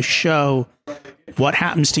movies kind of show what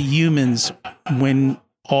happens to humans when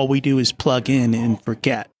all we do is plug in and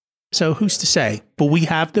forget. So who's to say? But we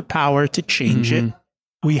have the power to change it.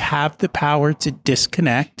 We have the power to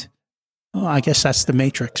disconnect. Oh, I guess that's the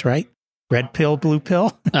Matrix, right? Red pill, blue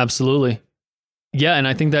pill. Absolutely. Yeah. And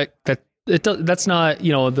I think that's not,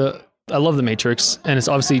 I love the Matrix and it's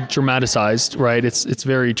obviously dramatized, right? It's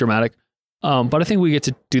very dramatic. But I think we get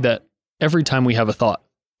to do that every time we have a thought.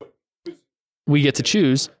 We get to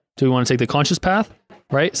choose, do we want to take the conscious path,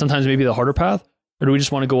 right? Sometimes maybe the harder path, or do we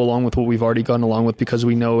just want to go along with what we've already gone along with because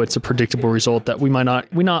we know it's a predictable result that we might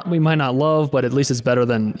not love, but at least it's better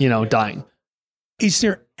than, dying. Is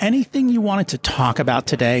there anything you wanted to talk about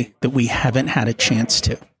today that we haven't had a chance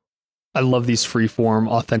to? I love these free form,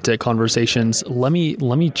 authentic conversations. Let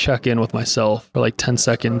me check in with myself for like 10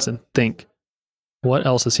 seconds and think, what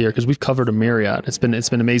else is here? Because we've covered a myriad. It's been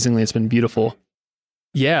amazingly, it's been beautiful.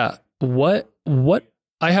 Yeah. What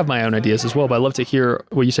I have my own ideas as well, but I'd love to hear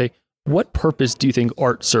what you say. What purpose do you think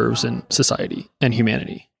art serves in society and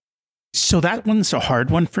humanity? So that one's a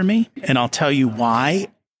hard one for me. And I'll tell you why.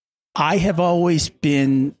 I have always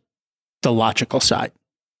been the logical side,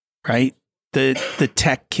 right? The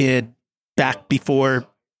tech kid back before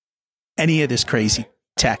any of this crazy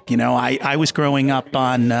tech. I was growing up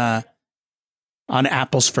on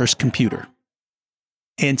Apple's first computer.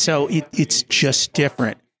 And so it's just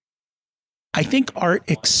different. I think art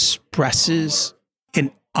expresses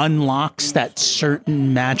and unlocks that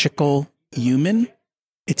certain magical human.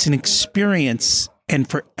 It's an experience, and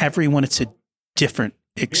for everyone, it's a different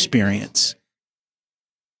experience.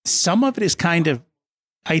 Some of it is kind of,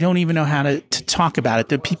 I don't even know how to talk about it.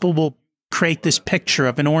 The people will create this picture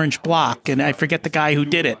of an orange block, and I forget the guy who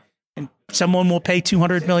did it. And someone will pay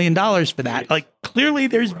 $200 million for that. Like, clearly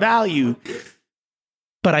there's value,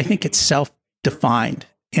 but I think it's self-defined.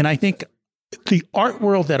 And I think the art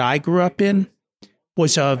world that I grew up in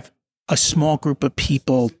was of a small group of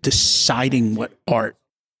people deciding what art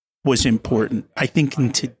was important. I think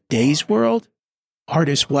in today's world, art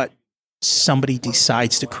is what somebody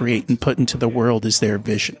decides to create and put into the world as their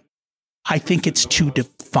vision. I think it's too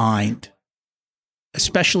defined,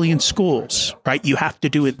 especially in schools, right? You have to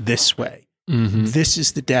do it this way. Mm-hmm. This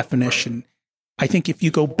is the definition. I think if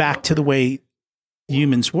you go back to the way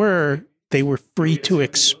humans were, they were free to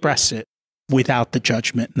express it without the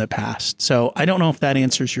judgment in the past. So I don't know if that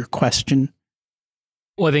answers your question.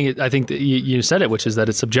 Well, I think that you said it, which is that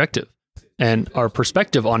it's subjective. And our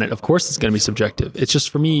perspective on it, of course, is going to be subjective. It's just,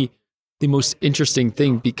 for me, the most interesting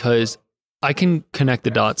thing because I can connect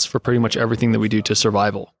the dots for pretty much everything that we do to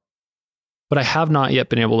survival. But I have not yet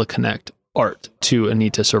been able to connect art to a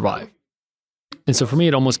need to survive. And so for me,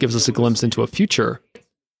 it almost gives us a glimpse into a future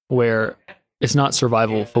where it's not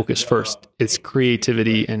survival focused first. It's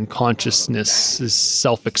creativity and consciousness,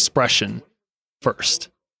 self-expression first,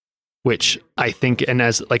 which I think, and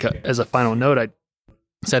as a final note,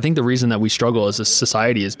 I think the reason that we struggle as a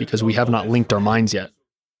society is because we have not linked our minds yet.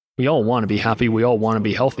 We all want to be happy. We all want to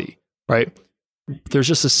be healthy, right? There's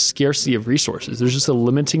just a scarcity of resources. There's just a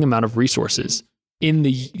limiting amount of resources in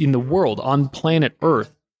the world, on planet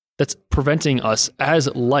Earth, that's preventing us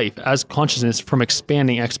as life, as consciousness, from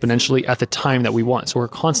expanding exponentially at the time that we want. So we're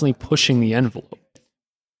constantly pushing the envelope.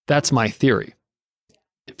 That's my theory.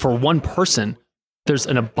 For one person, there's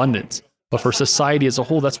an abundance. But for society as a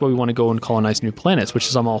whole, that's why we want to go and colonize new planets, which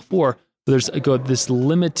is I'm all for. There's this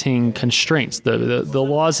limiting constraints, the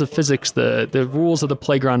laws of physics, the rules of the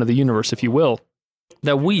playground of the universe, if you will,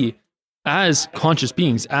 that we, as conscious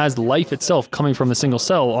beings, as life itself coming from a single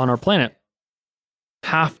cell on our planet,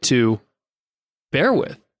 have to bear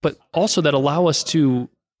with, but also that allow us to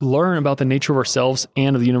learn about the nature of ourselves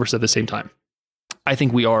and of the universe at the same time. I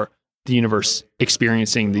think we are the universe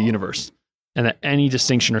experiencing the universe, and that any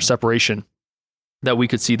distinction or separation that we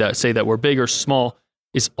could see that say that we're big or small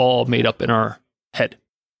is all made up in our head.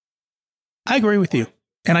 I agree with you.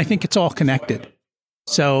 And I think it's all connected.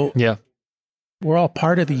 So yeah, we're all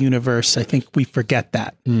part of the universe. I think we forget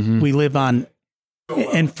that. We live on,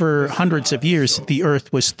 and for hundreds of years, the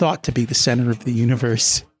Earth was thought to be the center of the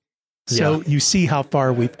universe. So you see how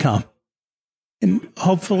far we've come. And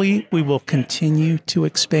hopefully we will continue to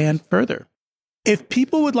expand further. If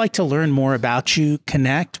people would like to learn more about you,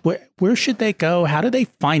 connect, where should they go? How do they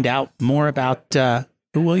find out more about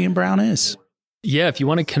who William Brown is? Yeah, if you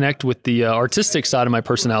want to connect with the artistic side of my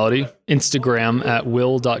personality, Instagram at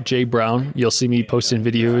will.jbrown. You'll see me posting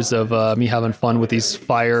videos of me having fun with these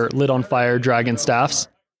lit on fire dragon staffs.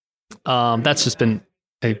 That's just been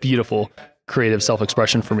a beautiful creative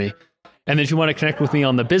self-expression for me. And then if you want to connect with me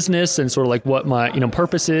on the business and sort of like what my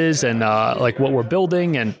purpose is and like what we're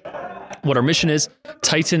building and what our mission is,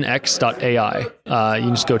 titanx.ai. You can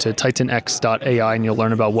just go to titanx.ai and you'll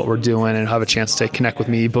learn about what we're doing and have a chance to connect with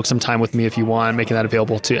me, book some time with me if you want, making that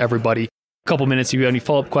available to everybody. A couple minutes, if you have any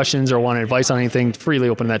follow-up questions or want advice on anything, freely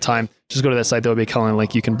open that time. Just go to that site. There will be a calendar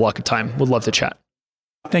link. You can block a time. Would love to chat.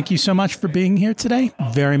 Thank you so much for being here today.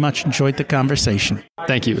 Very much enjoyed the conversation.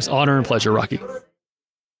 Thank you. It's an honor and pleasure, Rocky.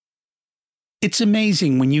 It's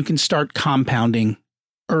amazing when you can start compounding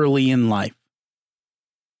early in life.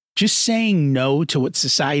 Just saying no to what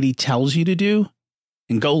society tells you to do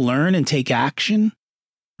and go learn and take action.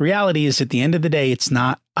 Reality is, at the end of the day, it's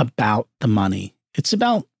not about the money. It's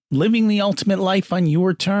about living the ultimate life on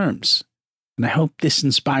your terms. And I hope this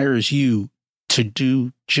inspires you to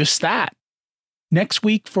do just that. Next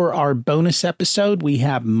week for our bonus episode, we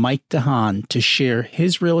have Mike DeHaan to share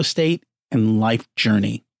his real estate and life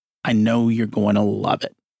journey. I know you're going to love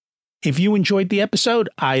it. If you enjoyed the episode,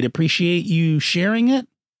 I'd appreciate you sharing it.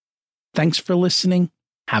 Thanks for listening.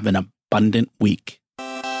 Have an abundant week.